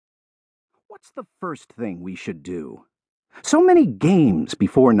What's the first thing we should do? So many games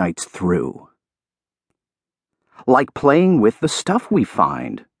before night's through. Like playing with the stuff we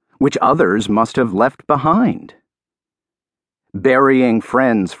find, which others must have left behind. Burying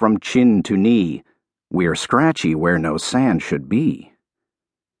friends from chin to knee, we're scratchy where no sand should be.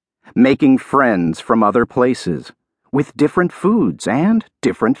 Making friends from other places, with different foods and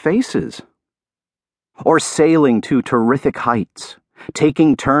different faces. Or sailing to terrific heights,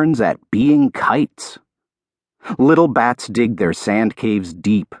 taking turns at being kites. Little bats dig their sand caves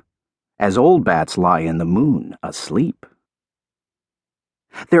deep, as old bats lie in the moon asleep.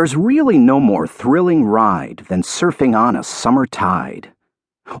 There's really no more thrilling ride than surfing on a summer tide,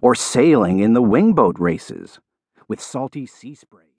 or sailing in the wingboat races with salty sea spray.